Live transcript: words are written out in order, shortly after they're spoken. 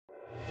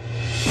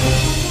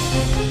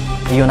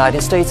The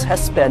United States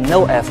has spared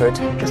no effort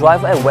to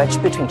drive a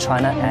wedge between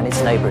China and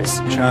its neighbors.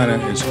 China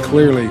is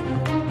clearly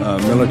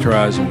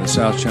militarizing the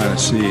South China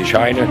Sea.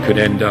 China could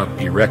end up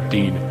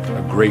erecting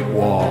a great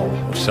wall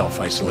of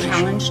self-isolation.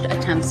 Challenged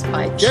attempts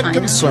by China. Get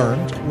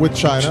concerned with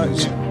China.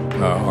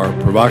 Are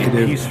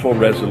provocative. A peaceful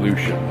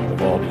resolution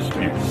of all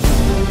disputes.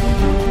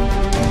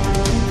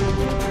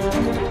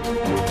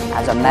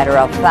 As a matter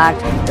of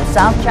fact, the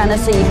South China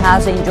Sea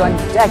has enjoyed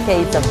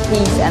decades of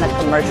peace and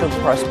commercial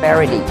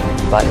prosperity.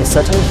 But it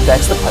certainly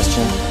begs the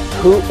question,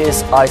 who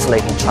is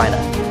isolating China?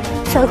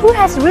 So who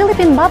has really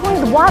been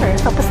muddling the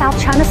waters of the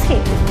South China Sea?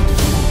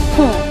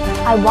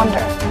 I wonder,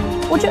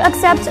 would you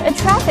accept a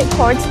traffic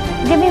court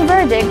giving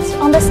verdicts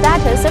on the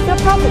status of your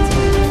property?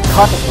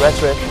 Carter's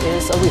rhetoric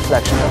is a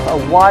reflection of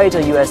a wider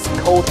U.S.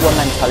 Cold War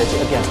mentality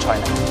against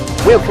China.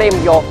 We'll claim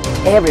your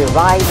every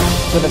right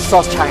to the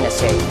South China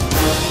Sea.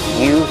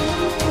 You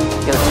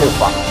go too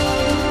far.